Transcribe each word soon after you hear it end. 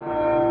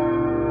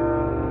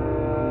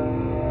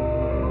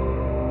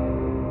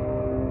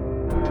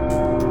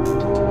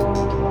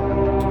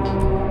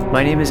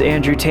My name is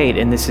Andrew Tate,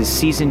 and this is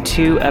Season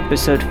 2,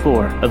 Episode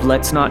 4 of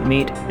Let's Not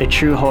Meet, a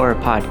true horror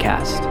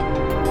podcast.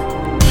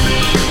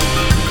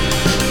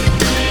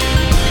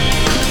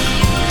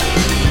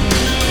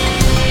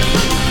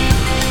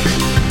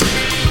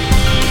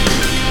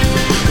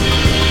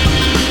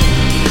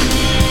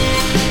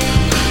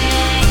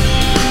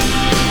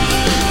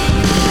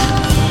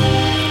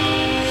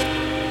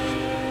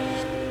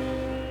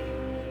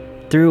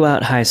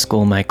 Throughout high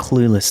school, my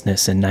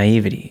cluelessness and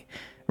naivety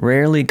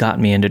rarely got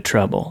me into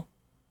trouble.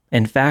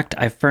 In fact,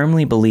 I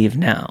firmly believe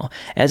now,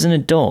 as an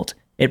adult,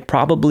 it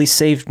probably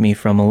saved me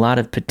from a lot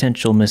of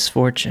potential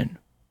misfortune.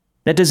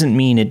 That doesn't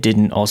mean it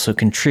didn't also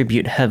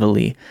contribute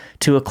heavily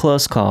to a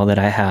close call that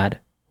I had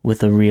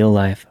with a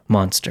real-life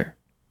monster.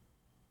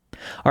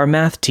 Our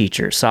math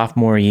teacher,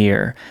 sophomore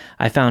year,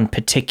 I found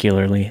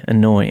particularly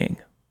annoying.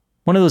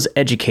 One of those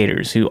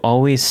educators who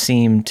always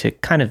seemed to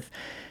kind of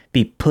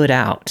be put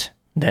out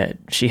that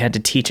she had to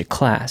teach a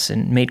class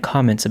and made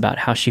comments about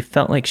how she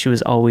felt like she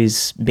was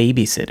always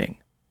babysitting.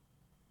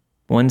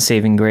 One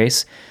saving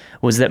grace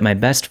was that my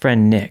best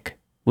friend Nick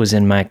was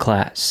in my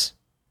class.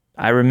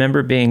 I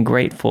remember being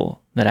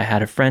grateful that I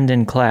had a friend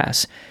in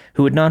class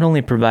who would not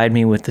only provide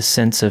me with a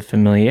sense of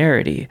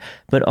familiarity,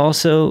 but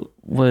also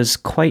was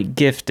quite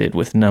gifted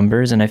with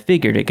numbers, and I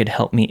figured it could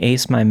help me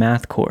ace my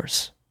math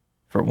course,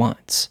 for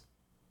once.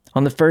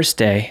 On the first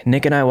day,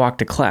 Nick and I walked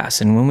to class,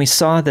 and when we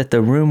saw that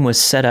the room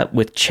was set up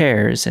with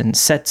chairs and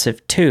sets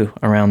of 2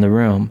 around the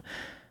room,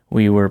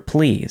 we were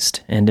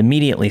pleased and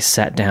immediately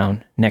sat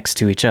down next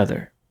to each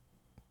other.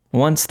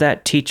 Once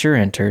that teacher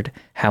entered,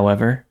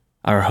 however,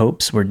 our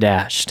hopes were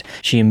dashed.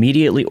 She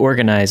immediately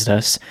organized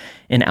us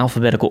in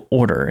alphabetical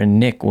order, and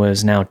Nick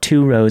was now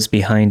 2 rows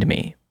behind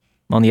me.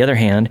 On the other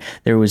hand,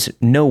 there was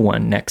no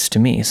one next to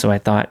me, so I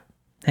thought,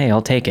 hey,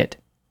 I'll take it.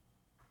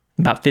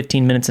 About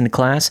 15 minutes into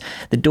class,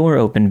 the door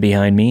opened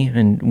behind me,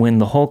 and when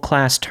the whole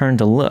class turned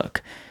to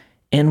look,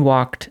 in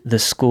walked the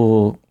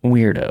school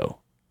weirdo.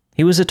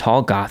 He was a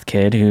tall goth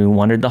kid who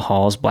wandered the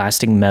halls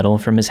blasting metal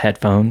from his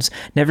headphones,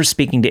 never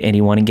speaking to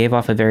anyone, and gave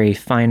off a very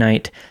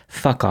finite,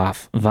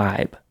 fuck-off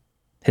vibe.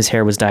 His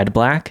hair was dyed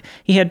black,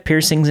 he had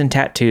piercings and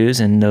tattoos,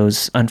 and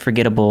those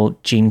unforgettable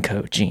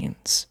Jeanco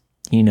jeans.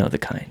 You know the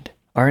kind.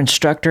 Our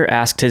instructor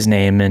asked his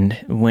name, and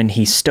when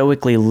he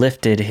stoically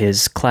lifted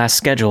his class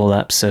schedule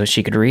up so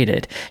she could read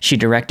it, she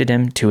directed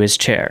him to his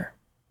chair.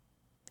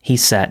 He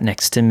sat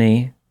next to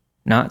me,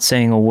 not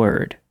saying a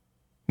word,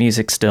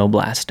 music still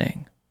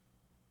blasting.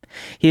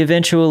 He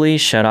eventually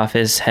shut off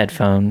his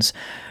headphones,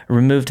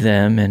 removed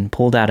them, and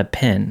pulled out a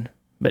pen,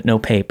 but no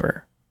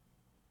paper.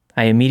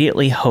 I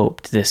immediately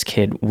hoped this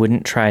kid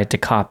wouldn't try to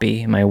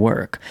copy my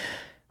work,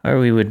 or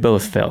we would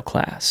both fail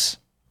class.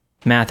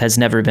 Math has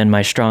never been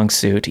my strong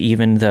suit,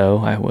 even though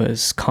I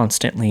was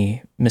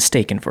constantly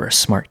mistaken for a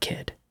smart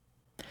kid.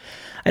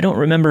 I don't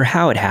remember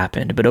how it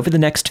happened, but over the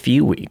next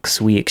few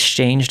weeks, we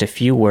exchanged a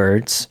few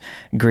words,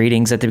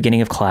 greetings at the beginning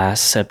of class,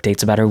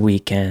 updates about our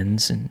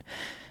weekends, and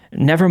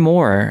never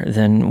more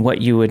than what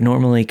you would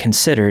normally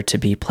consider to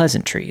be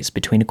pleasantries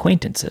between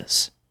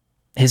acquaintances.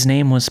 His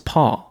name was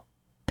Paul,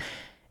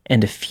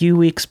 and a few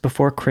weeks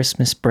before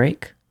Christmas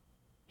break,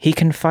 he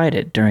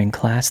confided during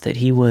class that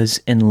he was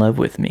in love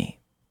with me.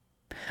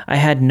 I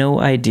had no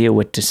idea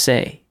what to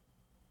say.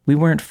 We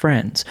weren't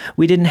friends.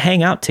 We didn't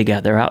hang out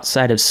together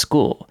outside of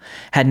school,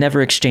 had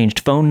never exchanged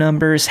phone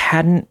numbers,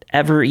 hadn't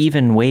ever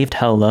even waved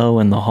hello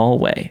in the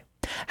hallway.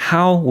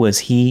 How was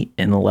he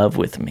in love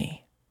with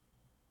me?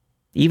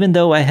 Even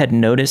though I had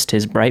noticed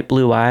his bright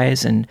blue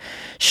eyes and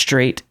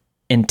straight,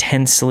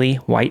 intensely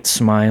white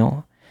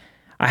smile,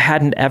 I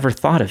hadn't ever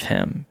thought of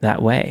him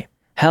that way.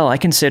 Hell, I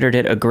considered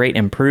it a great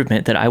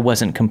improvement that I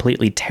wasn't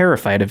completely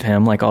terrified of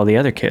him like all the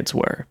other kids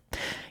were.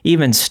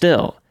 Even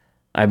still,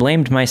 I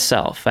blamed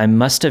myself. I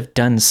must have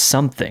done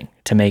something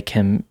to make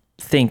him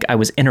think I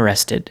was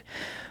interested,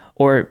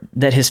 or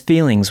that his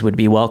feelings would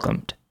be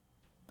welcomed.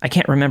 I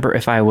can't remember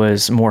if I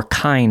was more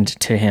kind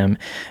to him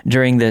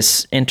during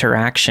this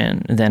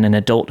interaction than an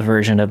adult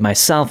version of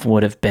myself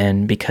would have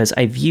been, because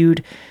I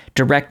viewed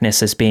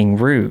directness as being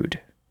rude,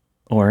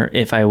 or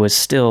if I was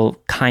still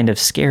kind of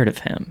scared of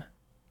him.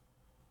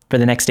 For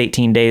the next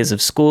 18 days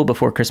of school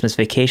before Christmas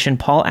vacation,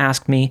 Paul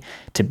asked me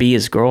to be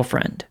his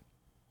girlfriend.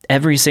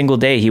 Every single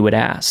day he would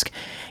ask,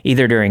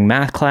 either during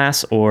math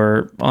class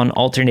or on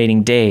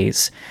alternating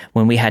days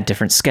when we had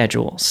different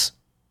schedules.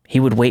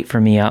 He would wait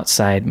for me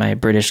outside my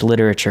British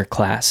literature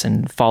class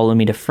and follow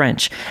me to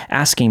French,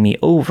 asking me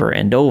over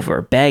and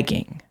over,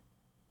 begging.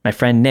 My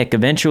friend Nick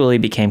eventually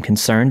became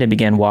concerned and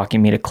began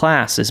walking me to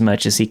class as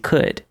much as he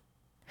could.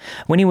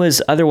 When he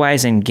was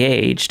otherwise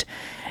engaged,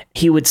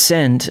 he would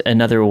send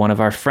another one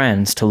of our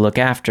friends to look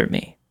after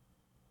me.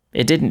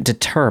 It didn't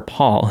deter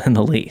Paul in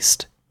the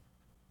least.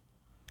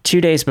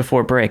 2 days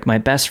before break, my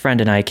best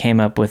friend and I came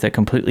up with a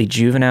completely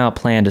juvenile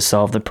plan to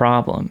solve the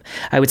problem.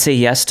 I would say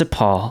yes to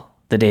Paul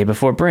the day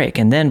before break,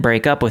 and then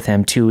break up with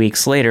him 2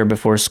 weeks later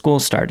before school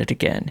started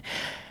again.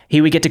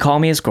 He would get to call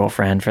me his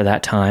girlfriend for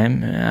that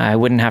time. I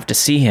wouldn't have to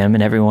see him,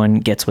 and everyone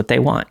gets what they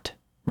want,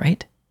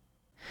 right?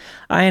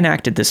 I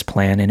enacted this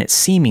plan, and it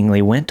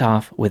seemingly went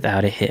off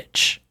without a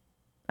hitch.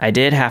 I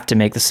did have to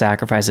make the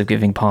sacrifice of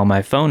giving Paul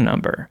my phone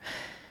number,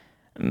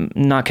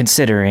 not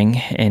considering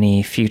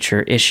any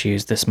future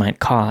issues this might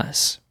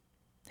cause.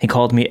 He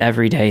called me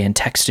every day and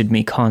texted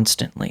me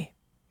constantly.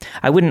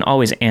 I wouldn't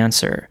always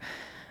answer,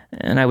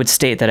 and I would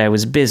state that I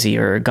was busy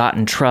or got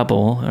in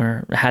trouble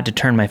or had to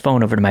turn my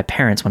phone over to my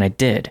parents when I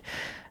did.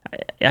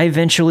 I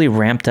eventually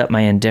ramped up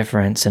my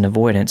indifference and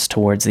avoidance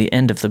towards the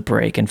end of the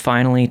break and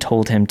finally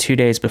told him 2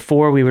 days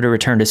before we were to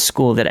return to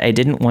school that I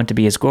didn't want to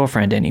be his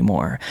girlfriend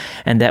anymore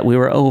and that we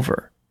were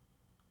over.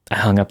 I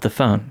hung up the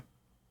phone.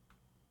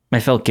 I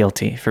felt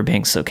guilty for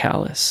being so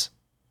callous,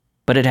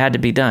 but it had to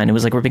be done. It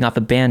was like ripping off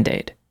a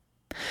Band-Aid.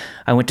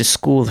 I went to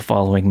school the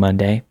following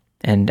Monday,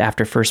 and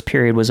after first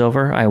period was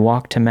over, I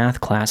walked to math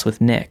class with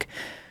Nick,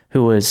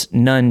 who was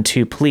none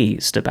too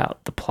pleased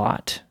about the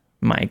plot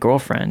my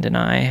girlfriend and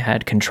I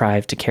had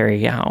contrived to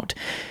carry out.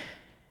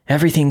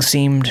 Everything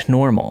seemed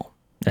normal,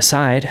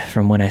 aside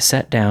from when I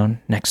sat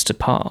down next to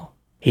Paul.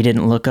 He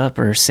didn't look up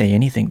or say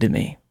anything to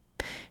me.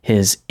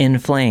 His In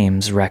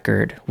Flames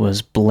record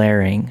was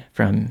blaring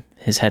from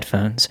his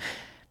headphones.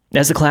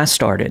 As the class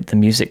started, the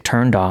music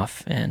turned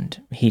off and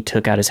he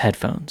took out his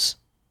headphones.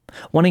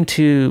 Wanting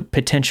to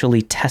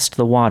potentially test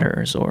the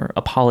waters or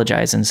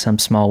apologize in some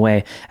small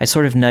way, I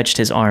sort of nudged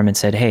his arm and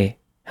said, "Hey,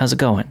 how's it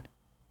going?"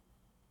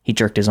 He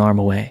jerked his arm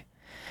away,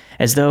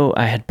 as though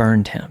I had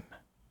burned him.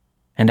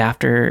 And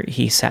after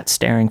he sat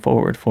staring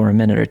forward for a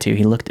minute or two,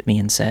 he looked at me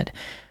and said,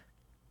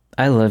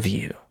 "I love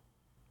you,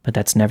 but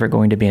that's never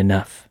going to be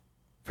enough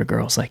for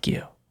girls like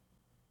you."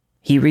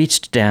 He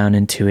reached down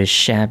into his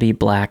shabby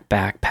black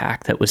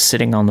backpack that was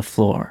sitting on the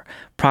floor,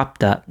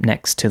 propped up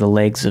next to the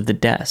legs of the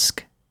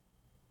desk.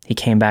 He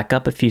came back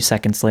up a few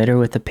seconds later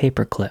with a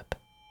paperclip.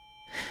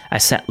 I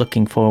sat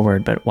looking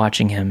forward but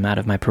watching him out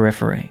of my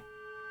periphery.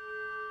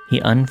 He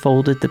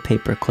unfolded the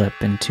paperclip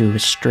into a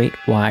straight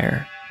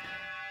wire,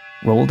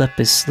 rolled up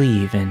his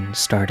sleeve, and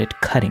started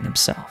cutting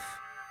himself.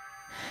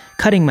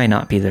 Cutting might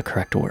not be the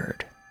correct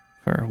word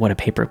for what a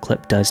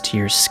paperclip does to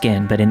your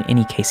skin, but in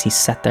any case, he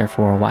sat there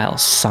for a while,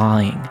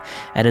 sawing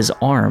at his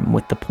arm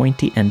with the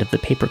pointy end of the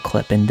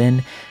paperclip, and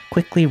then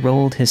quickly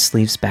rolled his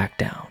sleeves back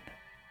down.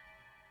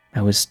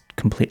 I was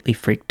completely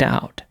freaked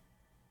out.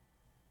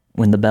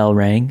 When the bell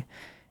rang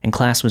and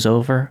class was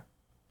over,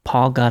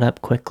 Paul got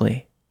up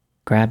quickly,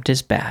 grabbed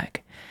his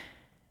bag,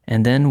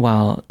 and then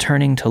while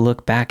turning to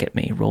look back at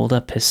me, rolled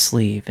up his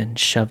sleeve and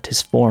shoved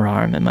his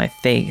forearm in my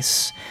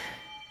face.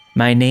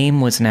 My name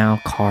was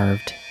now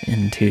carved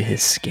into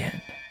his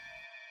skin.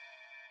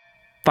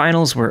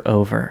 Finals were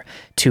over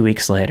 2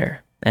 weeks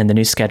later, and the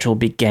new schedule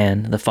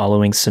began the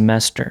following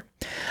semester.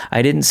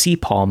 I didn't see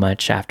Paul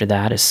much after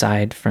that,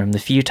 aside from the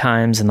few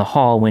times in the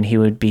hall when he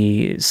would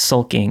be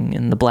sulking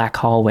in the black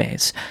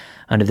hallways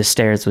under the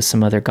stairs with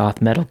some other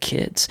goth metal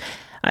kids.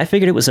 I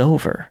figured it was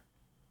over.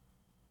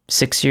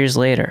 6 years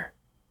later,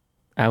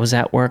 I was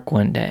at work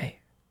one day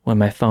when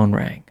my phone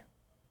rang.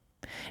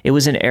 It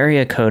was an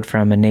area code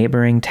from a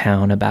neighboring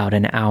town about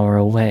an hour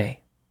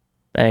away.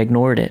 I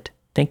ignored it,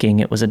 thinking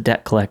it was a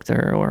debt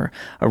collector or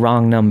a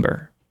wrong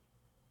number.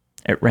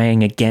 It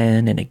rang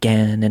again and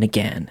again and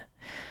again.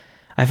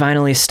 I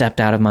finally stepped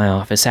out of my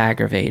office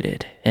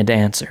aggravated and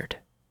answered.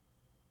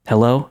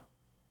 "Hello?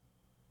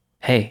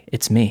 Hey,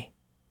 it's me."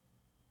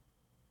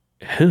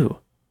 "Who?"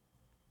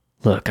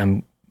 "Look,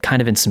 I'm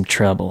kind of in some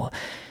trouble.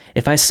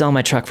 If I sell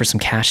my truck for some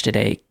cash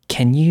today,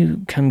 can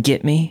you come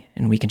get me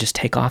and we can just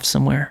take off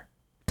somewhere?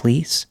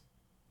 Please?"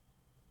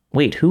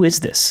 "Wait, who is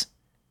this?"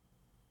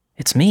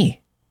 "It's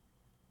me."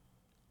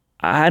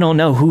 "I don't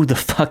know who the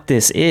fuck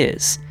this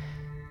is."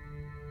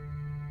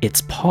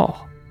 "It's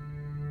Paul."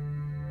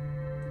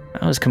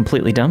 I was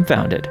completely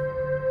dumbfounded.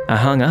 I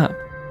hung up.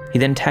 He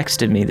then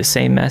texted me the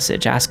same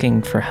message,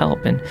 asking for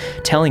help and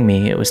telling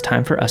me it was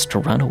time for us to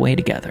run away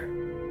together.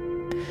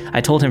 I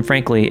told him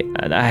frankly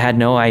I had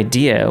no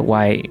idea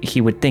why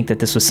he would think that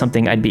this was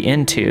something I'd be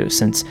into,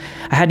 since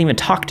I hadn't even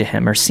talked to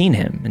him or seen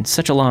him in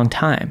such a long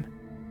time.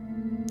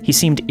 He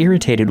seemed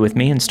irritated with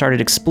me and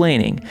started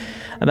explaining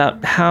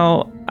about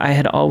how I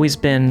had always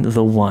been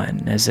the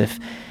one, as if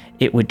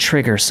it would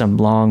trigger some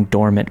long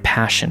dormant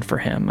passion for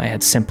him I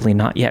had simply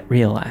not yet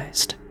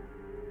realized.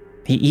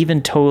 He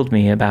even told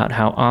me about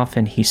how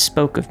often he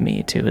spoke of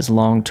me to his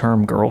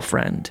long-term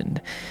girlfriend, and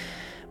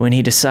when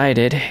he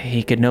decided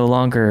he could no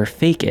longer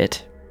fake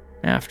it,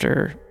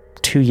 after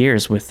 2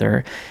 years with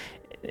her,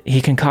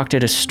 he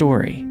concocted a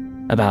story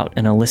about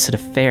an illicit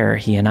affair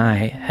he and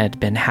I had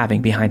been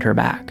having behind her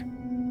back.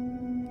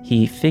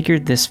 He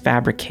figured this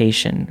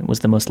fabrication was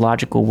the most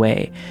logical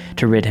way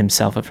to rid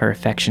himself of her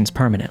affections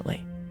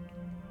permanently.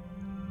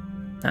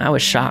 I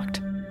was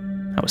shocked.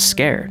 I was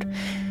scared.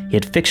 He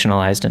had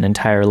fictionalized an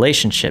entire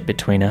relationship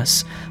between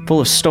us, full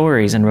of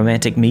stories and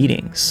romantic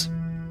meetings.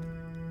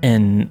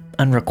 An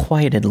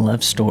unrequited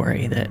love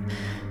story that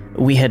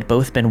we had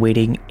both been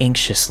waiting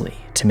anxiously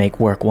to make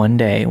work one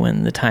day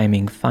when the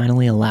timing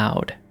finally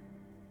allowed.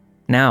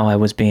 Now I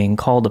was being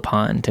called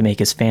upon to make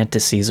his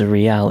fantasies a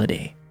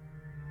reality.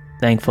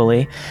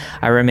 Thankfully,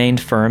 I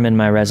remained firm in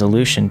my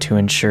resolution to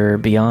ensure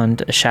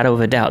beyond a shadow of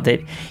a doubt that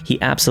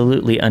he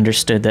absolutely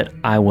understood that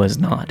I was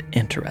not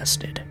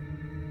interested.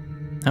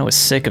 I was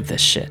sick of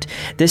this shit.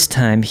 This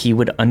time he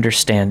would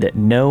understand that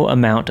no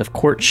amount of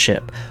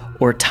courtship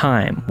or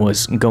time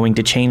was going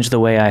to change the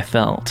way I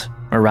felt,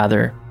 or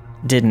rather,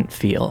 didn't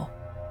feel.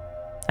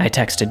 I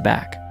texted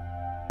back,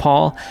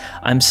 "Paul,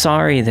 I'm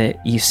sorry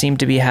that you seem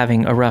to be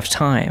having a rough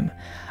time.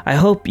 I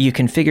hope you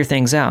can figure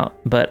things out,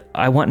 but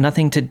I want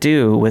nothing to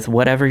do with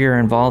whatever you're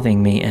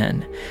involving me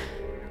in.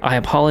 I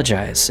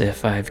apologize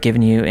if I've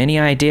given you any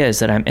ideas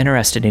that I'm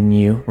interested in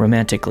you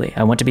romantically.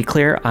 I want to be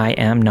clear, I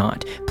am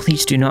not.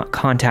 Please do not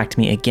contact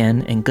me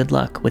again, and good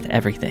luck with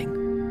everything."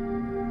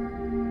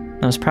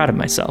 I was proud of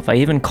myself. I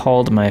even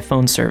called my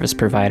phone service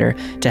provider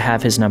to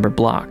have his number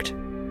blocked.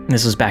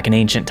 This was back in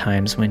ancient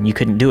times when you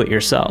couldn't do it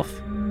yourself.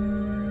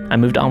 I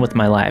moved on with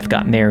my life,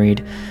 got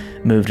married,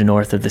 moved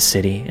north of the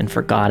city, and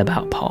forgot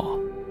about Paul.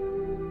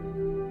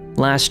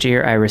 Last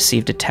year, I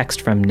received a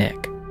text from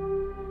Nick.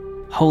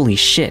 "Holy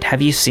shit,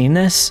 have you seen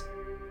this?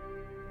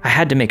 I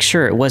had to make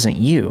sure it wasn't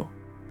you."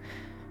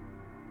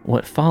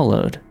 What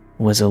followed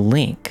was a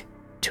link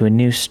to a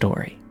news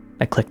story.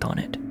 I clicked on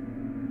it.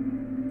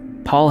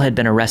 Paul had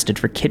been arrested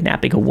for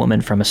kidnapping a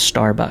woman from a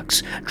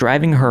Starbucks,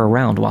 driving her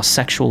around while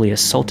sexually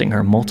assaulting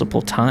her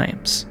multiple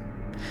times.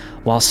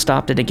 While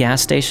stopped at a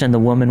gas station, the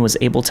woman was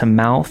able to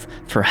mouth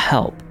for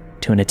help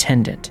to an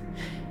attendant,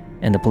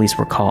 and the police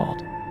were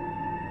called.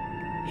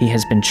 He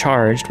has been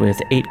charged with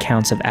 8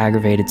 counts of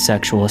aggravated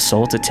sexual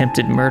assault,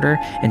 attempted murder,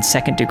 and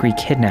second-degree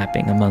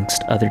kidnapping,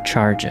 amongst other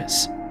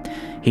charges.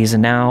 He is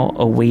now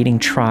awaiting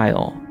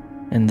trial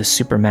in the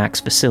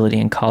Supermax facility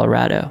in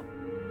Colorado.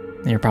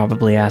 You're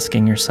probably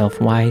asking yourself,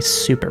 why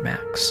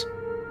Supermax?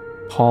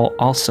 Paul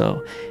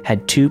also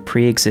had 2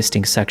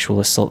 pre-existing sexual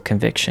assault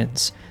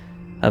convictions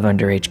of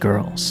underage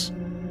girls.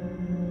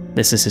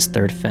 This is his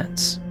 3rd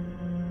offense.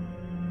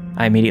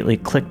 I immediately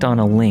clicked on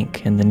a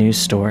link in the news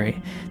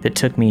story that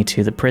took me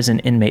to the prison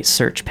inmate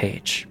search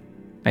page.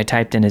 I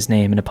typed in his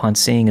name, and upon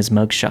seeing his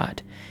mugshot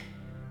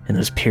and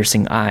those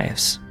piercing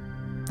eyes,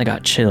 I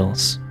got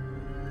chills,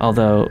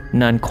 although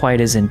none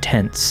quite as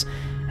intense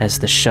as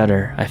the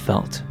shudder I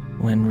felt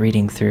when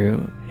reading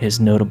through his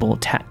notable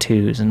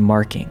tattoos and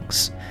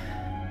markings,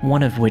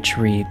 one of which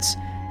reads,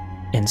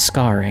 in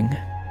scarring,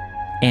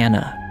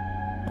 Anna,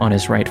 on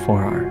his right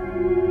forearm.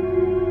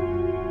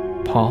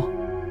 Paul,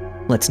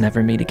 let's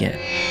never meet again.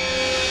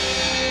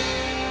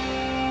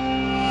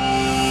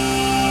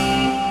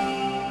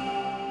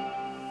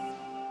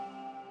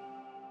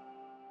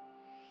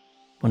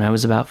 When I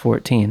was about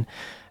 14,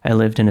 I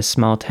lived in a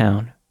small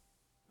town.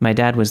 My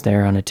dad was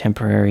there on a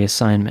temporary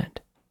assignment.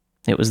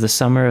 It was the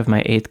summer of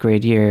my 8th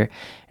grade year,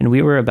 and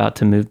we were about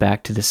to move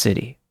back to the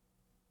city.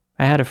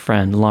 I had a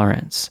friend,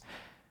 Lawrence,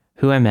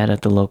 who I met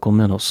at the local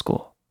middle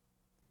school.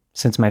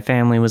 Since my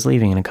family was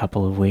leaving in a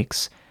couple of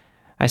weeks,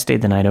 I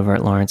stayed the night over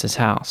at Lawrence's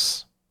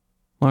house.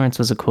 Lawrence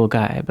was a cool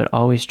guy, but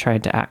always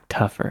tried to act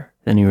tougher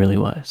than he really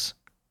was.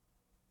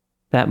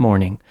 That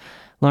morning,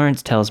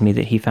 Lawrence tells me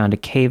that he found a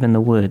cave in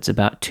the woods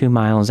about 2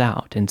 miles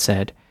out and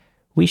said,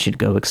 "We should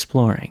go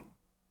exploring."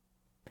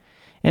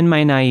 In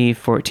my naive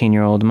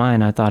 14-year-old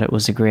mind, I thought it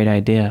was a great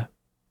idea.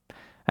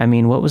 I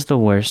mean, what was the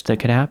worst that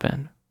could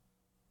happen?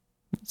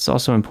 It's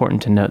also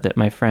important to note that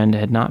my friend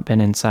had not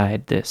been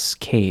inside this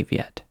cave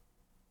yet.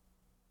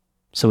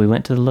 So we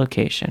went to the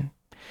location.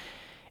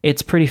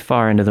 It's pretty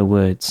far into the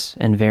woods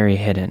and very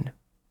hidden.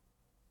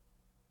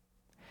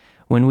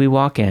 When we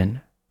walk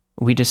in,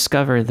 we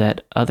discover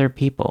that other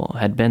people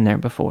had been there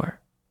before.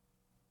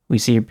 We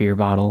see beer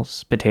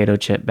bottles, potato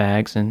chip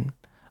bags, and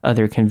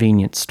other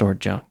convenience store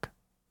junk.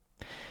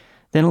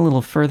 Then a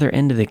little further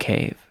into the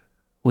cave,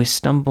 we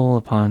stumble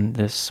upon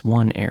this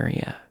one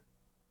area.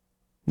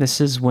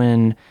 This is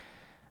when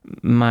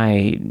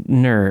my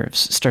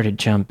nerves started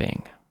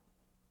jumping.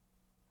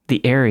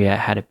 The area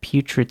had a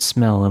putrid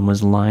smell and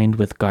was lined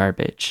with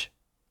garbage.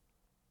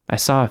 I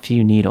saw a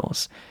few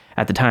needles.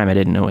 At the time, I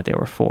didn't know what they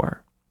were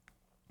for.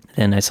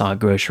 Then I saw a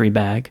grocery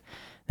bag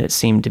that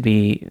seemed to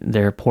be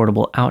their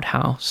portable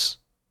outhouse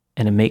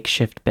and a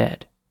makeshift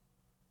bed.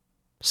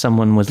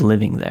 Someone was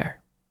living there.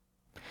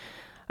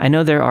 I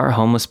know there are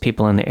homeless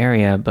people in the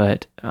area,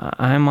 but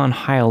I'm on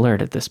high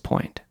alert at this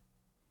point.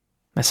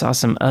 I saw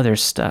some other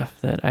stuff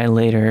that I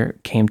later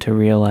came to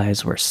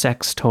realize were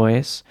sex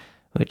toys,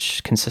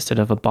 which consisted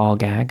of a ball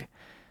gag,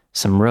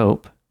 some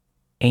rope,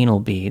 anal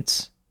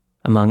beads,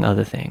 among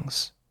other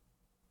things.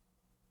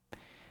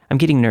 I'm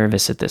getting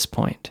nervous at this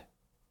point.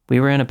 We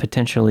were in a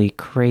potentially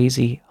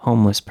crazy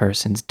homeless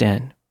person's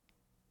den.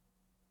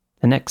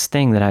 The next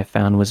thing that I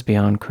found was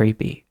beyond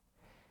creepy.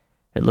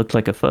 It looked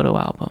like a photo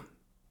album.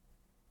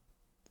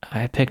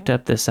 I picked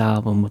up this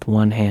album with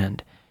one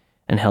hand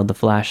and held the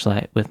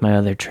flashlight with my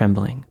other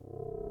trembling.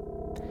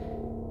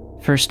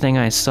 First thing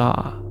I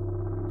saw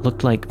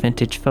looked like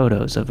vintage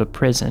photos of a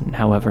prison.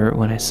 However,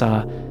 when I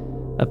saw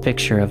a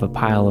picture of a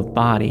pile of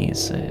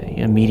bodies, I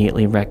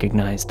immediately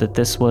recognized that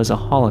this was a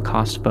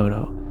Holocaust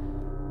photo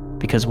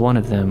because one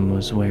of them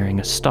was wearing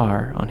a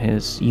star on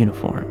his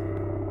uniform.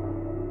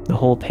 The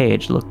whole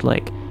page looked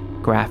like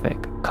graphic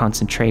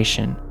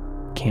concentration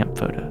camp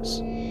photos.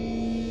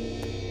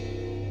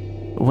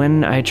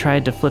 When I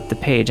tried to flip the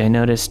page, I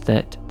noticed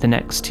that the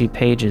next 2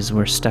 pages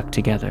were stuck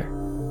together.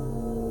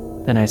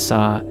 Then I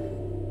saw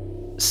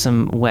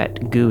some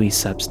wet, gooey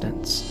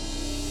substance.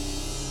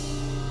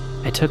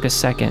 I took a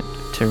second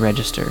to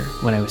register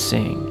what I was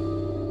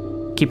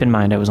seeing. Keep in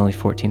mind, I was only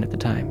 14 at the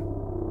time.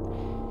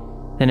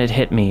 Then it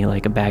hit me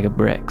like a bag of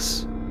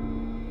bricks.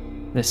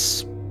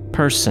 This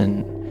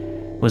person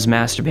was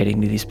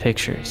masturbating to these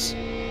pictures.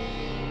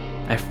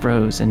 I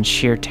froze in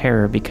sheer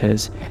terror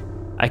because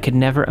I could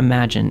never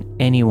imagine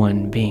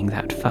anyone being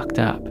that fucked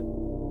up.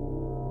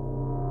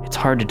 It's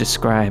hard to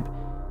describe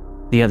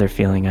the other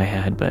feeling I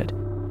had, but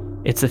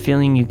it's the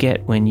feeling you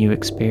get when you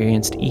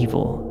experienced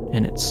evil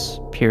in its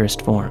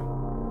purest form.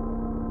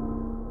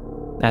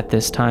 At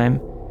this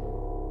time,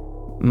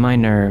 my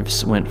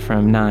nerves went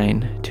from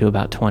 9 to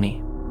about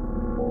 20.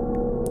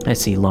 I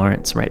see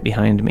Lawrence right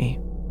behind me.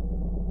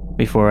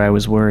 Before, I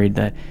was worried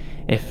that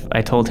if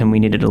I told him we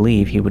needed to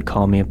leave, he would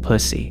call me a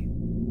pussy.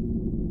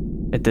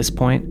 At this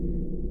point,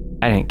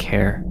 I didn't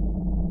care.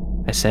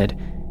 I said,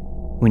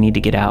 "We need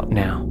to get out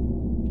now."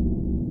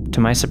 To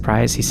my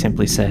surprise, he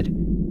simply said,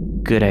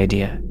 "Good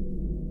idea."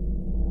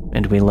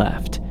 And we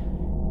left.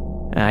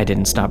 I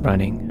didn't stop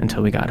running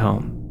until we got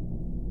home.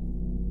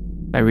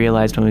 I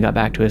realized when we got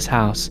back to his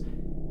house,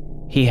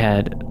 he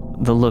had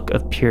the look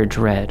of pure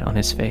dread on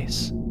his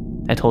face.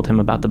 I told him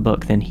about the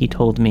book, then he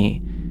told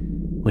me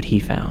what he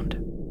found.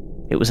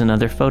 It was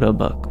another photo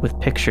book with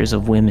pictures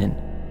of women,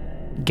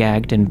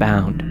 gagged and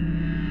bound.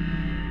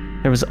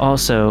 There was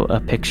also a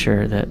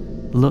picture that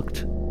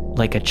looked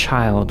like a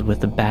child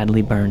with a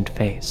badly burned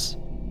face.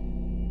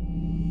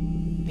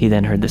 He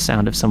then heard the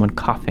sound of someone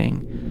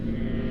coughing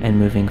and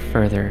moving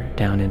further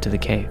down into the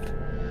cave.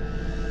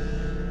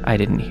 I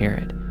didn't hear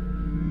it.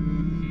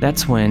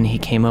 That's when he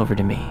came over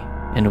to me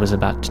and was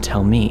about to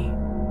tell me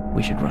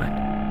we should run.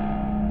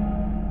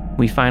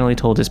 We finally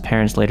told his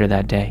parents later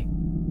that day.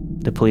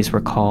 The police were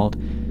called,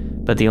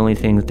 but the only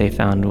thing that they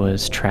found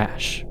was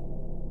trash.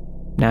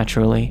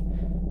 Naturally,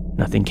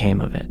 nothing came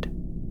of it.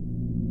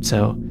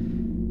 So,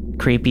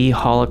 creepy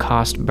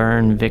Holocaust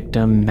burn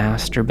victim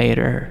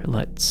masturbator,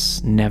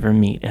 let's never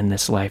meet in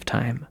this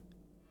lifetime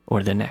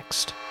or the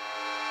next.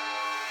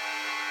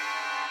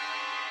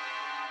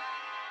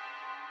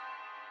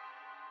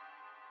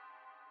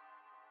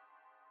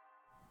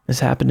 This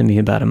happened to me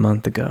about a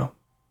month ago.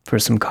 For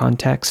some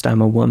context,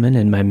 I'm a woman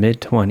in my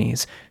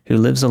mid-20s who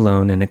lives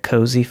alone in a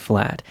cozy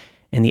flat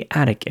in the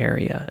attic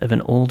area of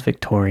an old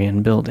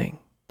Victorian building.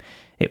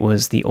 It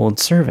was the old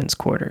servants'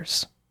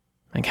 quarters.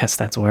 I guess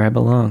that's where I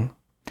belong.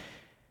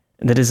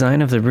 The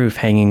design of the roof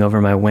hanging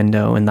over my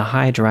window and the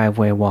high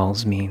driveway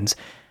walls means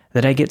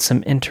that I get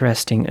some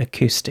interesting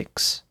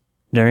acoustics.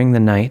 During the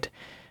night,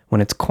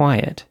 when it's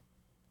quiet,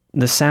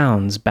 the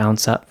sounds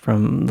bounce up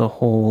from the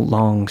whole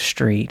long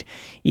street,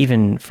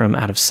 even from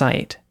out of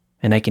sight,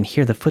 and I can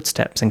hear the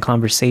footsteps and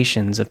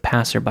conversations of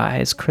passerby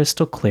as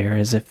crystal clear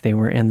as if they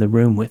were in the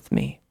room with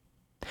me.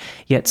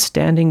 Yet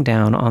standing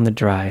down on the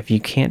drive, you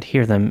can't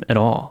hear them at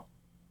all.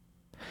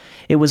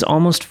 It was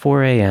almost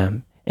 4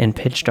 a.m. and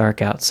pitch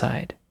dark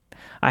outside.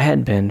 I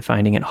had been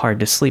finding it hard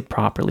to sleep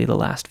properly the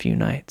last few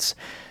nights,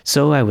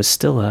 so I was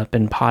still up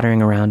and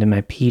pottering around in my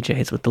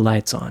PJs with the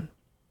lights on.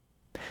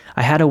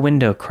 I had a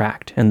window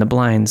cracked and the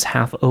blinds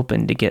half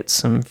open to get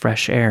some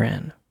fresh air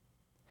in.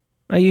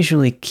 I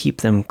usually keep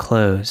them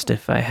closed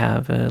if I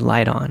have a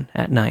light on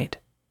at night.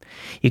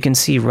 You can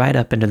see right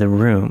up into the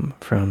room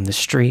from the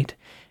street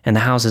and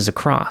the houses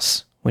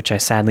across, which I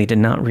sadly did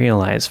not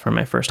realize for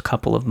my first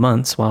couple of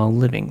months while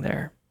living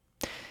there.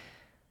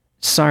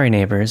 Sorry,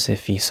 neighbors,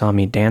 if you saw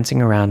me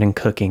dancing around and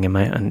cooking in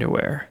my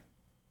underwear.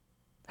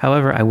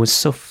 However, I was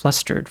so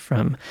flustered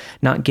from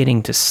not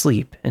getting to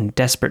sleep and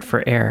desperate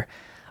for air,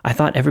 I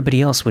thought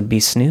everybody else would be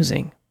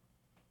snoozing.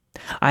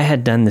 I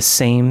had done the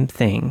same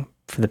thing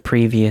for the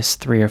previous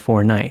 3 or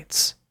 4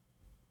 nights.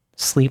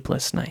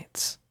 Sleepless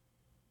nights.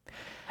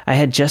 I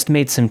had just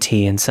made some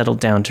tea and settled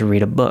down to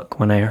read a book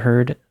when I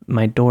heard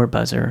my door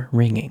buzzer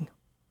ringing.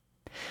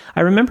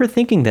 I remember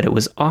thinking that it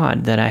was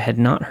odd that I had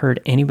not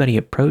heard anybody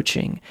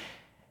approaching,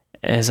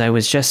 as I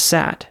was just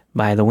sat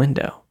by the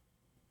window,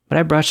 but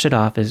I brushed it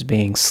off as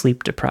being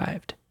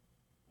sleep-deprived.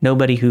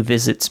 Nobody who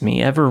visits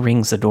me ever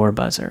rings the door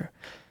buzzer.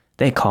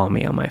 They call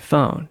me on my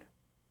phone.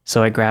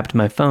 So I grabbed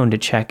my phone to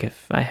check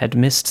if I had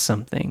missed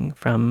something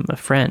from a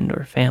friend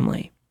or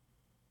family.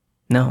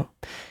 No,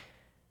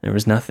 there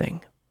was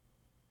nothing.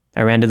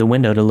 I ran to the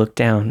window to look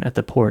down at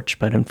the porch,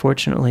 but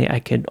unfortunately I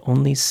could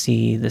only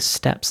see the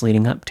steps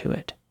leading up to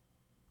it.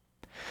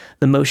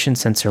 The motion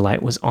sensor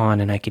light was on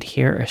and I could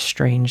hear a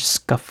strange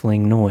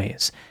scuffling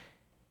noise,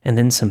 and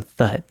then some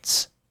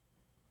thuds.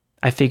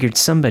 I figured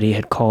somebody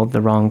had called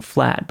the wrong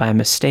flat by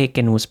mistake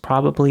and was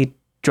probably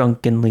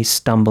drunkenly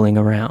stumbling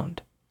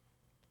around.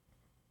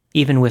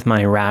 Even with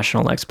my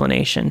rational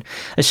explanation,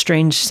 a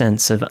strange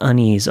sense of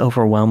unease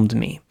overwhelmed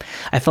me.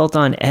 I felt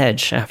on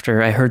edge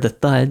after I heard the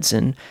thuds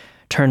and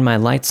turned my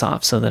lights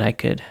off so that I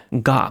could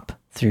gawp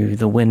through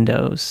the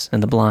windows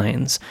and the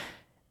blinds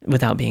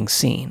without being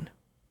seen.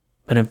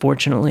 But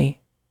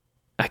unfortunately,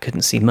 I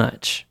couldn't see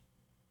much.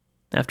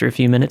 After a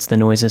few minutes, the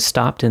noises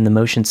stopped and the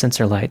motion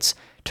sensor lights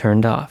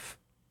turned off.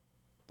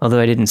 Although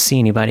I didn't see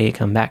anybody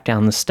come back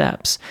down the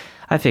steps,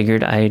 I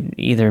figured I'd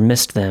either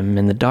missed them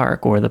in the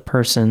dark or the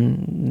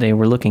person they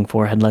were looking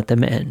for had let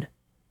them in.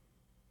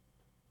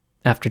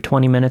 After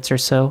 20 minutes or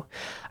so,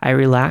 I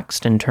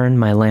relaxed and turned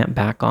my lamp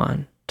back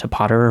on to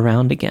potter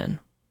around again.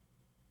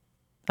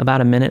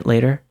 About a minute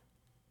later,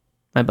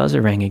 my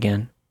buzzer rang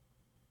again.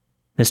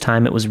 This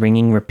time it was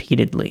ringing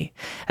repeatedly,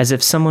 as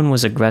if someone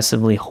was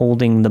aggressively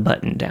holding the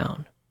button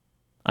down.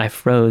 I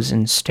froze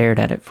and stared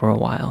at it for a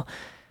while,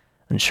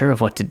 unsure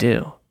of what to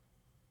do.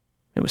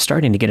 It was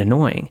starting to get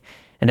annoying,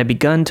 and I'd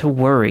begun to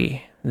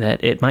worry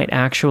that it might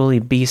actually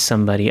be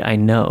somebody I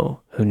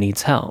know who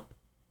needs help.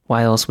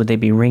 Why else would they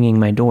be ringing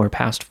my door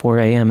past 4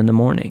 a.m. in the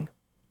morning?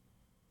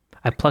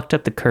 I plucked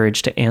up the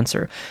courage to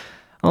answer,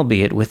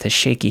 albeit with a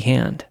shaky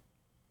hand.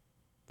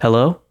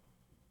 Hello?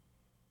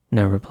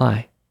 No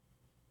reply.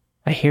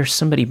 I hear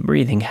somebody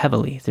breathing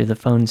heavily through the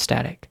phone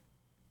static.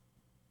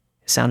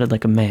 It sounded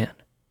like a man.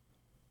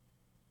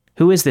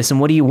 Who is this and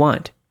what do you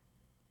want?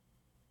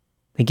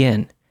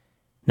 Again,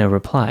 no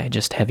reply,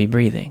 just heavy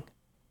breathing.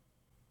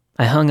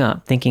 I hung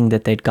up, thinking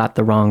that they'd got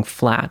the wrong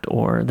flat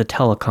or the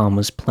telecom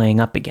was playing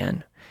up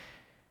again.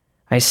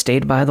 I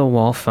stayed by the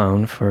wall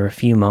phone for a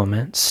few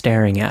moments,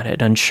 staring at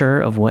it,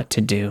 unsure of what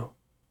to do.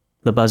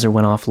 The buzzer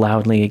went off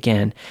loudly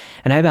again,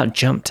 and I about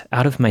jumped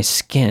out of my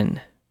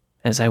skin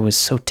as I was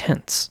so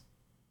tense.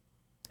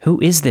 Who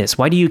is this?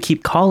 Why do you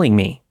keep calling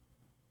me?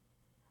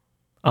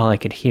 All I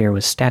could hear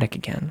was static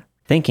again,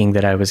 thinking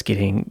that I was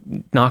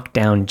getting knocked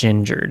down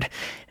gingered,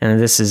 and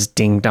this is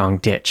ding-dong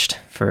ditched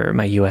for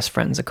my US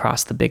friends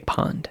across the big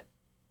pond.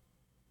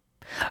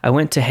 I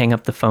went to hang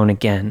up the phone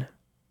again.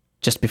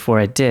 Just before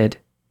I did,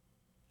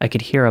 I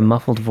could hear a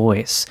muffled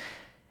voice,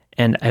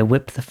 and I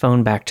whipped the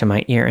phone back to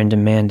my ear and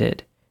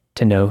demanded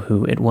to know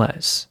who it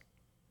was.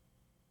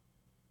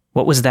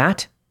 What was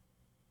that?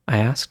 I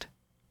asked.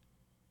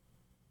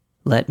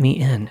 Let me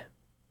in.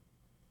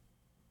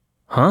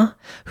 Huh?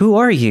 Who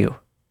are you?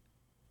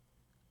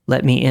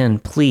 Let me in,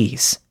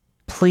 please.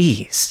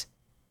 Please.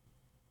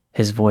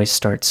 His voice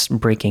starts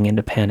breaking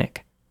into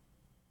panic.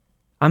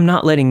 I'm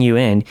not letting you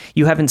in.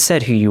 You haven't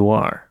said who you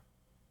are.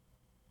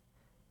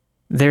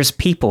 There's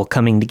people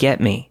coming to get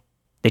me.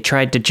 They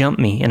tried to jump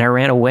me and I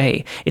ran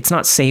away. It's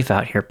not safe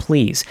out here,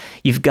 please.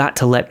 You've got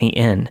to let me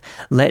in.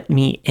 Let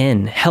me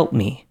in. Help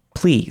me,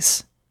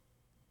 please.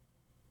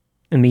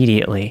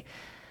 Immediately,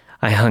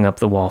 I hung up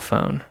the wall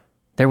phone.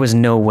 There was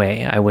no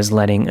way I was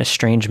letting a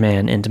strange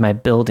man into my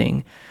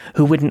building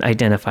who wouldn't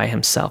identify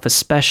himself,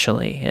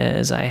 especially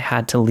as I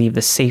had to leave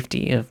the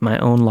safety of my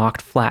own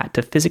locked flat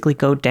to physically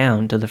go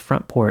down to the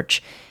front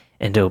porch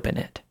and open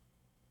it.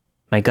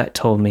 My gut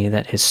told me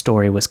that his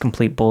story was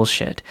complete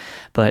bullshit,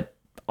 but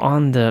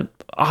on the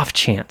off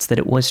chance that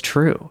it was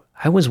true,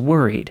 I was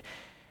worried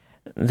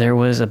there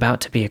was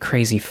about to be a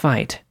crazy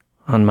fight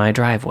on my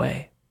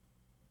driveway.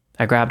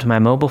 I grabbed my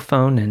mobile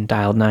phone and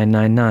dialed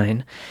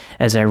 999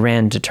 as I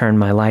ran to turn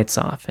my lights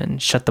off and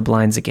shut the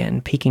blinds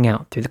again, peeking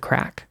out through the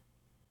crack.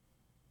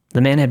 The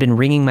man had been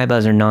ringing my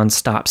buzzer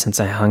nonstop since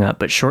I hung up,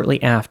 but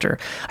shortly after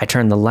I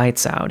turned the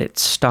lights out, it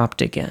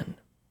stopped again.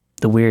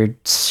 The weird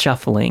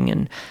shuffling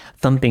and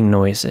thumping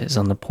noises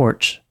on the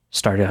porch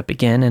started up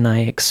again, and I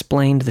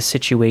explained the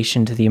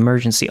situation to the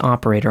emergency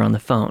operator on the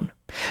phone.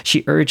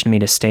 She urged me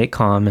to stay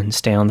calm and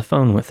stay on the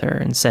phone with her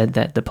and said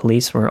that the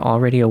police were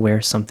already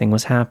aware something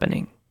was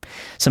happening.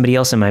 Somebody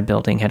else in my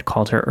building had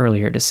called her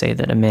earlier to say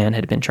that a man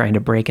had been trying to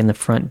break in the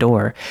front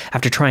door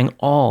after trying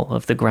all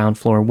of the ground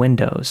floor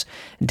windows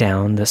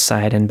down the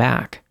side and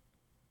back.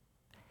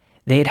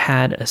 They'd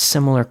had a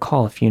similar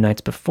call a few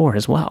nights before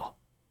as well.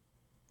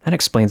 That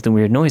explains the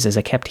weird noises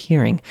I kept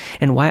hearing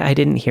and why I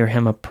didn't hear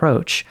him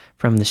approach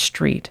from the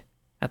street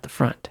at the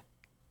front.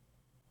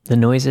 The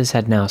noises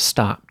had now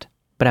stopped,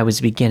 but I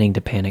was beginning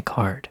to panic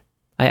hard.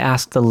 I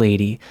asked the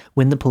lady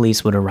when the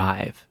police would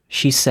arrive.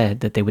 She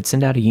said that they would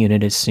send out a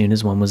unit as soon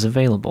as one was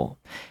available,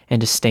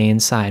 and to stay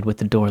inside with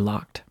the door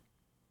locked.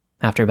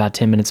 After about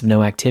 10 minutes of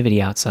no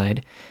activity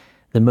outside,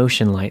 the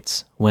motion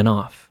lights went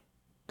off.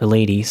 The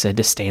lady said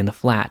to stay in the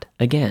flat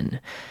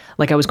again,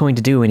 like I was going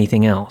to do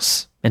anything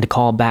else, and to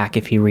call back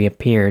if he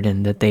reappeared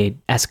and that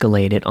they'd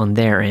escalate it on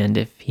their end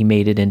if he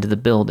made it into the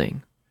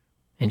building.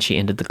 And she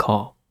ended the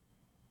call.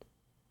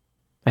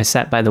 I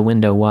sat by the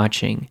window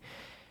watching,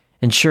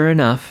 and sure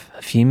enough,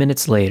 a few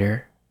minutes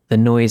later, the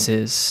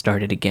noises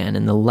started again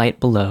and the light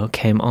below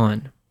came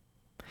on.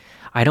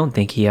 I don't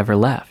think he ever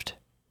left,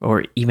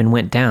 or even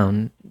went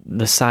down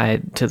the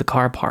side to the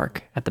car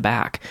park at the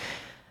back.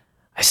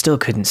 I still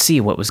couldn't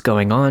see what was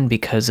going on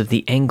because of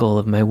the angle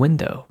of my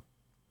window.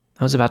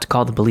 I was about to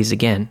call the police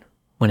again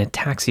when a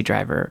taxi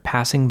driver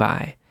passing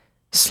by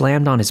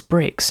slammed on his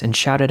brakes and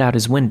shouted out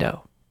his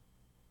window.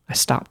 I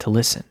stopped to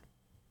listen.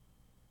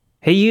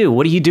 Hey you,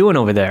 what are you doing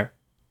over there?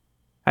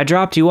 I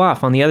dropped you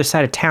off on the other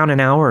side of town an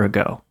hour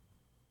ago.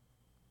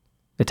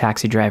 The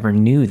taxi driver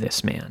knew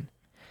this man.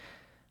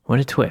 What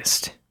a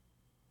twist.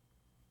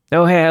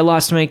 Oh, hey, I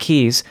lost my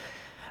keys.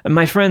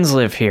 My friends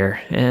live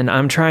here, and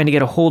I'm trying to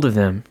get a hold of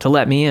them to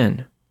let me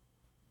in.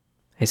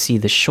 I see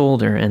the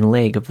shoulder and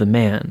leg of the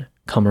man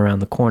come around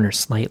the corner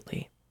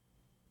slightly.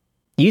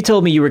 You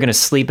told me you were going to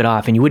sleep it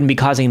off and you wouldn't be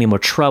causing any more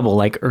trouble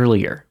like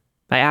earlier.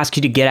 I asked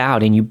you to get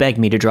out and you begged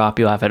me to drop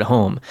you off at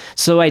home.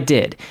 So I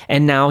did,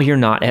 and now you're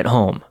not at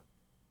home.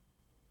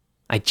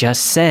 I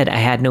just said I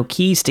had no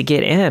keys to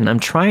get in. I'm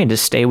trying to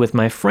stay with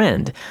my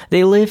friend.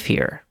 They live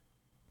here.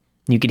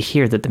 You could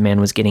hear that the man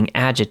was getting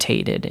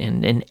agitated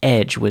and an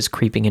edge was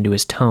creeping into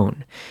his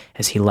tone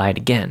as he lied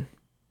again.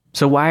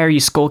 So why are you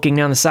skulking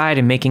down the side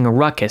and making a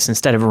ruckus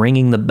instead of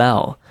ringing the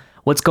bell?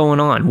 What's going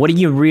on? What are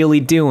you really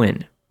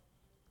doing?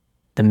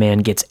 The man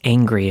gets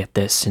angry at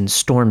this and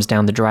storms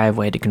down the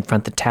driveway to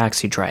confront the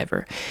taxi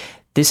driver.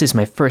 This is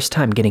my first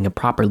time getting a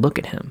proper look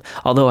at him,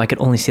 although I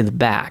could only see the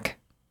back.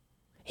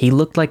 He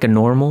looked like a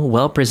normal,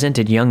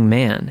 well-presented young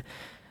man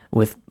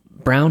with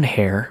brown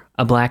hair,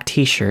 a black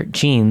t-shirt,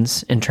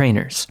 jeans, and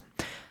trainers.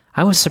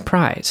 I was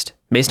surprised.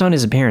 Based on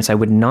his appearance, I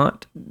would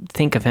not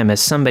think of him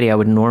as somebody I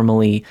would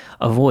normally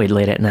avoid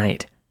late at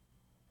night.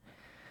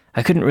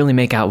 I couldn't really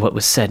make out what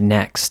was said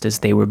next, as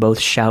they were both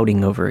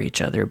shouting over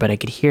each other, but I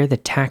could hear the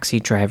taxi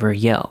driver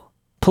yell,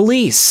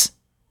 "Police!"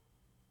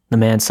 The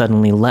man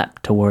suddenly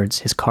leapt towards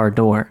his car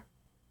door.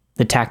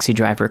 The taxi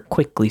driver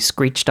quickly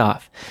screeched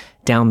off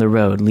down the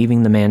road,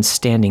 leaving the man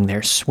standing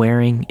there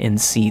swearing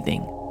and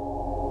seething.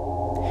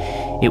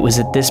 It was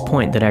at this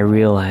point that I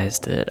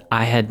realized that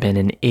I had been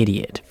an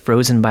idiot,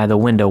 frozen by the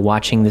window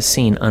watching the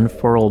scene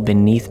unfurl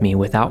beneath me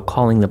without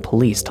calling the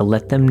police to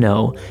let them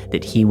know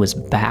that he was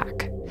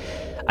back.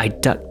 I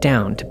ducked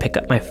down to pick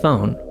up my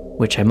phone,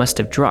 which I must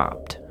have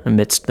dropped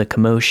amidst the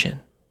commotion.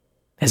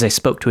 As I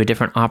spoke to a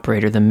different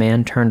operator, the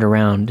man turned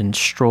around and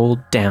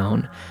strolled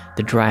down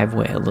the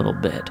driveway a little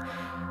bit,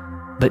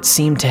 but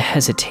seemed to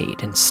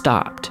hesitate and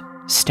stopped,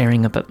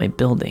 staring up at my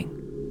building.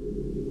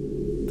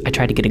 I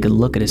tried to get a good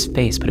look at his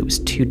face, but it was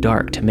too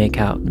dark to make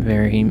out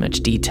very much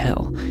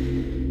detail.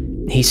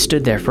 He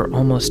stood there for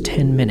almost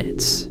 10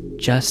 minutes,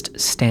 just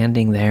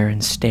standing there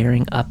and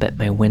staring up at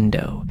my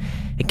window,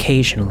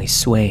 occasionally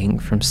swaying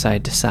from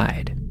side to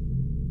side.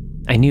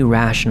 I knew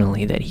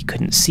rationally that he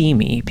couldn't see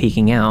me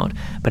peeking out,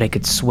 but I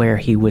could swear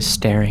he was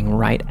staring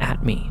right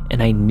at me,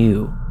 and I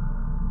knew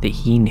that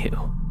he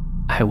knew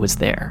I was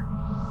there.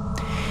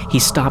 He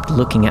stopped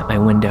looking at my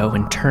window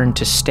and turned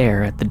to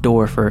stare at the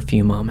door for a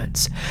few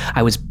moments.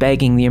 I was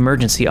begging the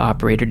emergency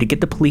operator to get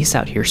the police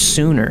out here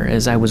sooner,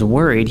 as I was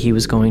worried he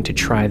was going to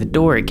try the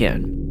door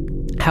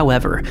again.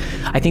 However,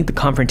 I think the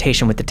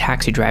confrontation with the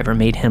taxi driver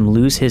made him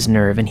lose his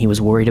nerve and he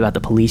was worried about the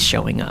police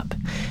showing up.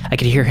 I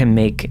could hear him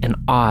make an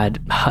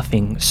odd,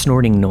 huffing,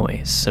 snorting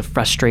noise of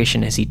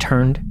frustration as he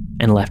turned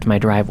and left my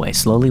driveway,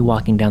 slowly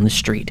walking down the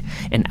street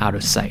and out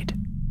of sight.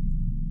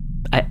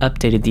 I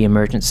updated the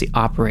emergency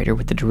operator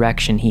with the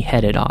direction he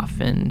headed off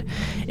and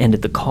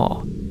ended the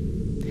call.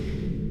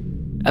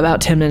 About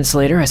 10 minutes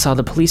later, I saw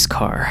the police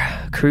car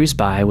cruise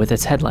by with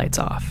its headlights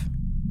off,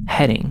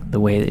 heading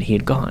the way that he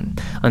had gone.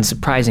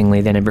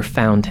 Unsurprisingly, they never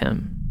found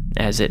him,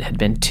 as it had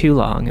been too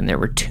long and there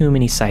were too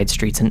many side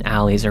streets and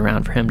alleys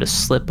around for him to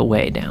slip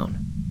away down.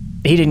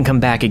 He didn't come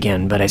back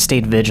again, but I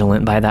stayed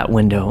vigilant by that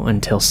window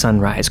until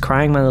sunrise,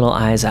 crying my little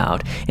eyes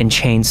out and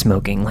chain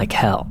smoking like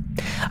hell.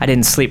 I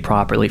didn't sleep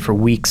properly for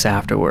weeks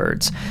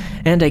afterwards,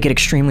 and I get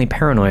extremely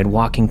paranoid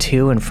walking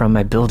to and from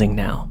my building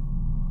now.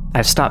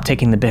 I've stopped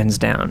taking the bins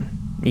down,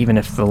 even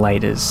if the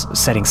light is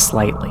setting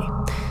slightly.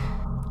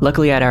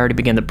 Luckily, I'd already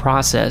begun the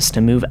process to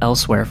move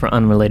elsewhere for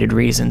unrelated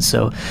reasons,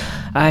 so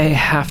I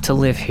have to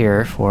live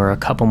here for a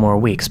couple more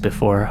weeks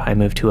before I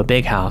move to a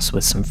big house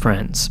with some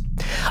friends.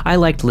 I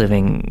liked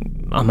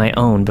living on my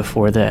own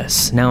before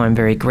this. Now I'm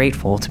very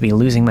grateful to be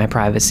losing my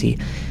privacy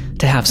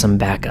to have some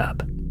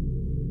backup.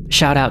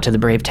 Shout out to the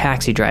brave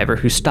taxi driver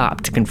who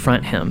stopped to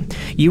confront him.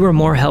 You were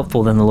more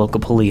helpful than the local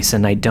police,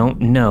 and I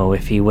don't know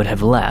if he would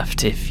have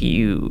left if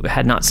you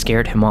had not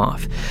scared him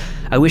off.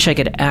 I wish I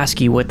could ask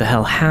you what the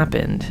hell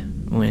happened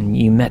when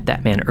you met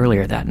that man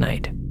earlier that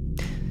night.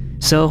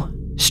 So,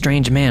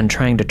 strange man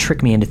trying to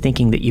trick me into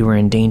thinking that you were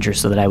in danger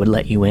so that I would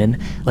let you in.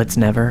 Let's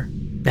never,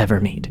 ever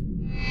meet.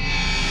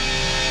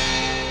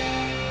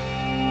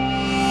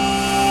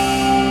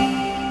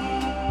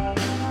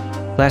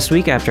 Last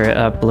week after I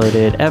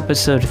uploaded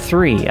episode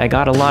 3, I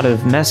got a lot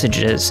of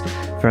messages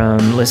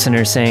from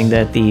listeners saying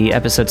that the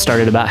episode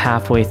started about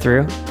halfway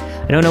through.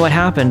 I don't know what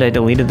happened. I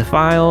deleted the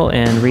file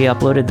and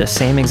re-uploaded the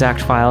same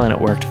exact file and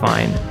it worked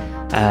fine.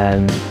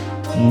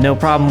 No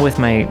problem with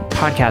my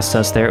podcast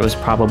host there. It was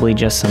probably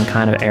just some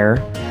kind of error.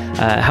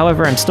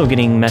 However, I'm still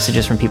getting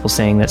messages from people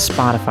saying that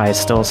Spotify is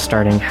still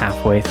starting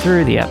halfway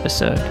through the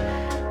episode.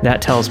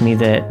 That tells me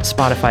that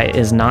Spotify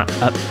is not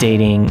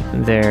updating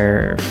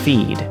their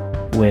feed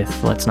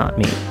with Let's Not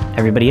Meet.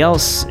 Everybody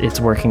else, it's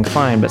working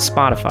fine, but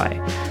Spotify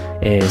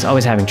is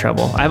always having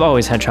trouble. I've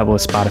always had trouble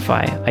with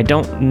Spotify. I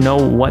don't know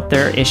what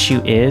their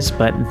issue is,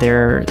 but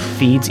their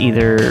feeds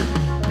either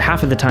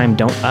half of the time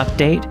don't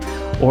update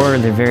or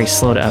they're very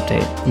slow to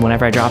update.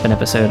 Whenever I drop an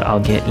episode, I'll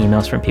get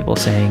emails from people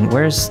saying,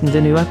 "Where's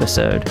the new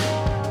episode?"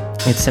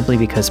 It's simply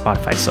because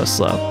Spotify's so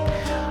slow.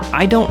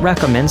 I don't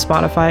recommend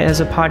Spotify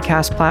as a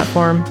podcast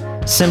platform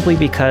simply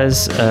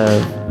because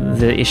of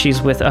the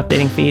issues with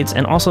updating feeds,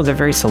 and also they're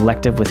very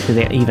selective with who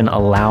they even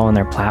allow on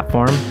their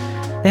platform.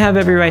 They have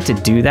every right to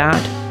do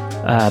that,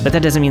 but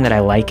that doesn't mean that I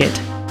like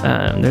it.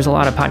 There's a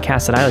lot of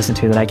podcasts that I listen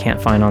to that I can't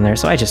find on there,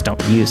 so I just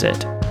don't use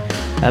it.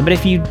 But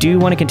if you do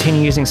want to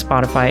continue using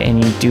Spotify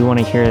and you do want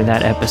to hear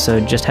that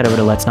episode, just head over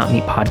to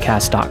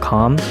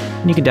letsnotmeetpodcast.com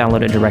and you can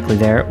download it directly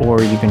there,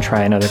 or you can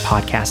try another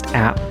podcast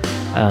app.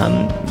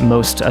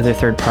 Most other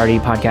third-party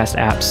podcast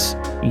apps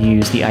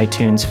use the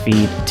iTunes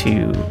feed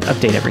to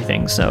update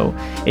everything, so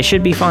it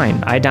should be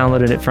fine. I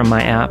downloaded it from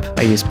my app.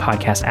 I use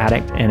Podcast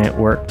Addict and it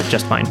worked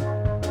just fine.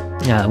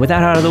 With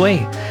that out of the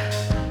way,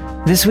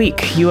 this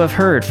week you have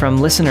heard from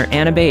listener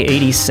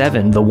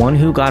Annabay87, the one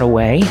who got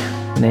away.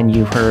 And then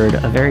you heard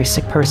A Very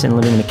Sick Person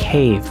Living in a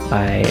Cave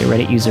by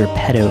Reddit user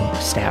Pedo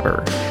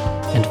Stabber.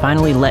 And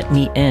finally, Let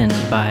Me In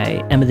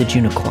by Emma the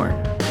Junicorn.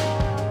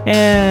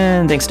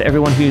 And thanks to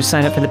everyone who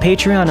signed up for the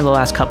Patreon in the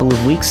last couple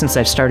of weeks since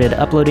I've started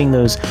uploading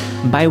those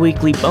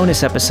bi-weekly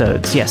bonus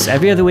episodes. Yes,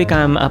 every other week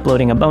I'm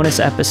uploading a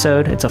bonus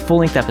episode. It's a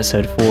full-length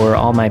episode for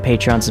all my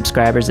Patreon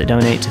subscribers that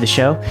donate to the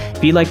show.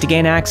 If you'd like to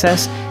gain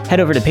access,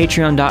 head over to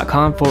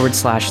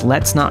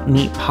patreon.com/Let's Not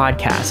Meet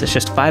Podcast. It's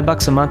just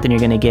 $5 a month and you're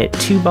going to get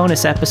 2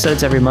 bonus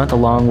episodes every month,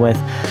 along with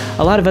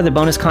a lot of other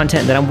bonus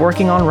content that I'm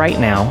working on right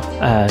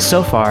now.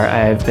 So far,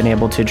 I've been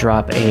able to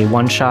drop a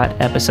one-shot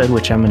episode,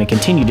 which I'm going to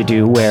continue to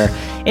do, where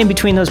in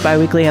between those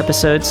bi-weekly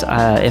episodes,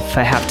 if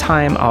I have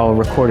time, I'll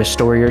record a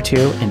story or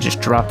two and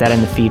just drop that in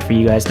the feed for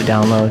you guys to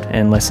download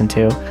and listen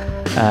to.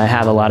 I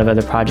have a lot of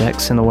other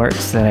projects in the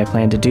works that I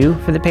plan to do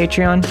for the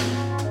Patreon.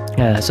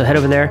 So head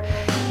over there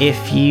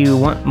if you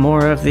want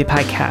more of the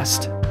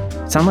piecast.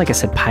 It sounded like I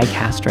said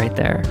piecast right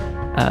there.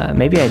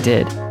 Maybe I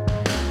did.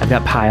 I've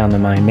got pie on the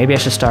mind. Maybe I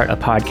should start a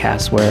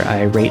podcast where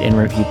I rate and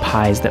review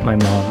pies that my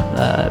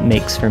mom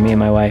makes for me and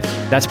my wife.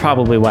 That's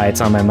probably why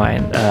it's on my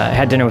mind. I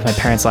had dinner with my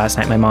parents last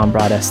night. My mom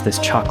brought us this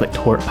chocolate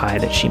torte pie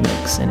that she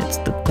makes, and it's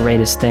the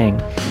greatest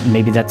thing.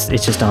 Maybe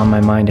it's just on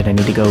my mind and I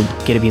need to go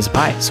get a piece of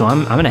pie. So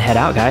I'm going to head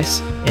out,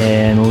 guys,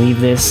 and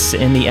leave this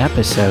in the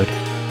episode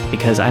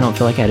because I don't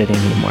feel like editing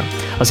anymore.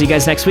 I'll see you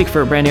guys next week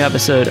for a brand new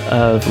episode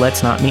of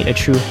Let's Not Meet, a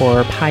True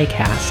Horror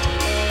Piecast.